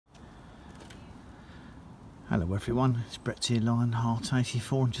Hello everyone, it's Brett here, Lionheart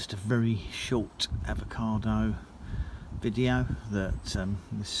 84, and just a very short avocado video that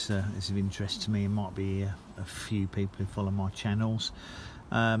this is of interest to me and might be a few people who follow my channels.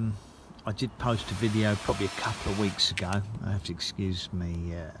 I did post a video probably a couple of weeks ago. I have to excuse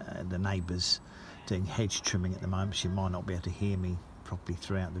me, the neighbours doing hedge trimming at the moment, so you might not be able to hear me properly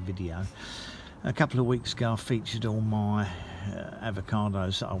throughout the video. A couple of weeks ago I featured all my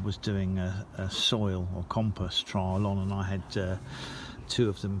avocados that I was doing a soil or compost trial on, and I had two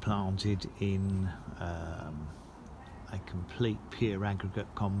of them planted in a complete pure aggregate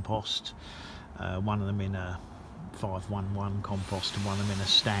compost, one of them in a 511 compost and one of them in a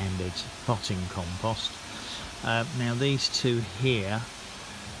standard potting compost. Now these two here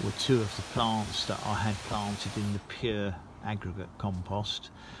were two of the plants that I had planted in the pure aggregate compost,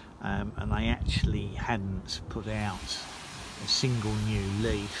 and they actually hadn't put out a single new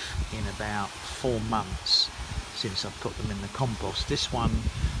leaf in about 4 months since I put them in the compost. This one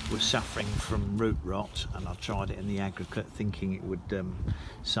was suffering from root rot, and I tried it in the aggregate thinking it would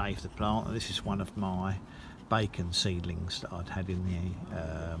save the plant. And this is one of my bacon seedlings that I'd had in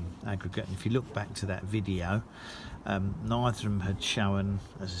the aggregate, and if you look back to that video, neither of them had shown,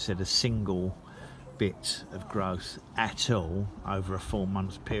 as I said, a single bit of growth at all over a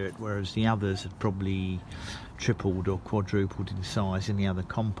 4-month period, whereas the others had probably tripled or quadrupled in size in the other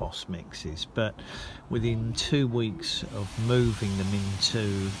compost mixes. But within 2 weeks of moving them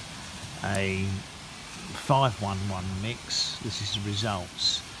into a 511 mix, this is the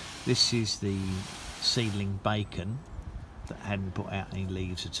results. This is the seedling bacon that hadn't put out any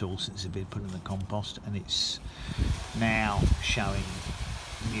leaves at all since it had been put in the compost, and it's now showing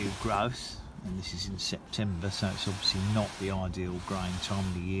new growth. And this is in September, so it's obviously not the ideal growing time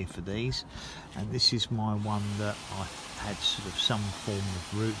of the year for these. And this is my one that I had sort of some form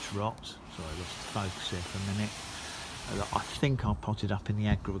of root rot. Sorry, I lost the focus there for a minute. I think I potted up in the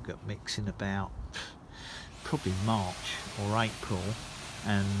aggregate mix in about probably March or April,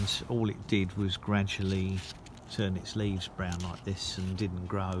 and all it did was gradually turn its leaves brown like this and didn't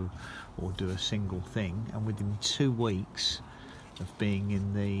grow or do a single thing. And within 2 weeks of being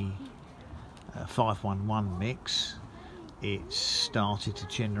in the 511 mix, it started to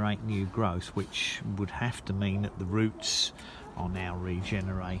generate new growth, which would have to mean that the roots are now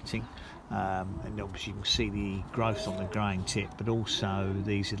regenerating, and obviously you can see the growth on the growing tip, but also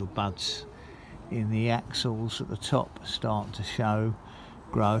these little buds in the axils at the top start to show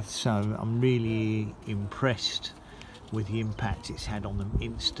growth. So I'm really impressed with the impact it's had on them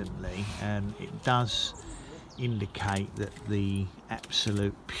instantly, and it does indicate that the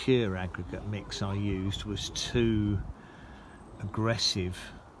absolute pure aggregate mix I used was too aggressive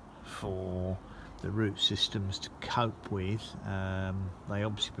for the root systems to cope with. They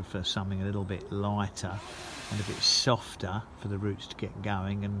obviously prefer something a little bit lighter and a bit softer for the roots to get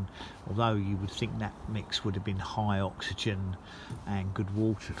going, and although you would think that mix would have been high oxygen and good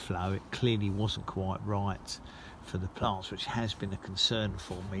water flow, it clearly wasn't quite right for the plants, which has been a concern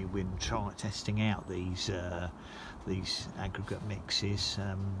for me when testing out these aggregate mixes.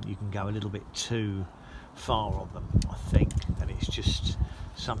 You can go a little bit too far on them, I think, and it's just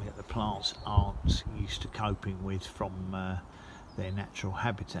something that the plants aren't used to coping with from their natural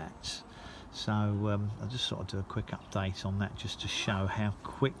habitats. So I just thought I'd do a quick update on that, just to show how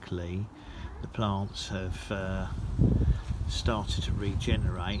quickly the plants have started to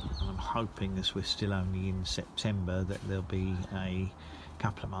regenerate. And I'm hoping, as we're still only in September, that there'll be a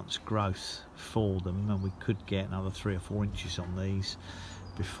couple of months growth for them, and we could get another 3 or 4 inches on these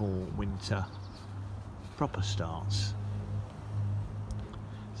before winter proper starts.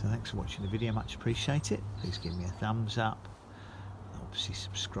 So thanks for watching the video, much appreciate it. Please give me a thumbs up, obviously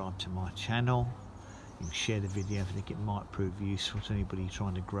subscribe to my channel. You can share the video if you think it might prove useful to anybody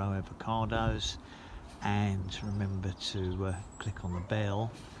trying to grow avocados, and remember to click on the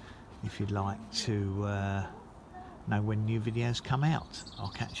bell if you'd like to know when new videos come out.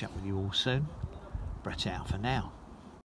 I'll catch up with you all soon. Brett out for now.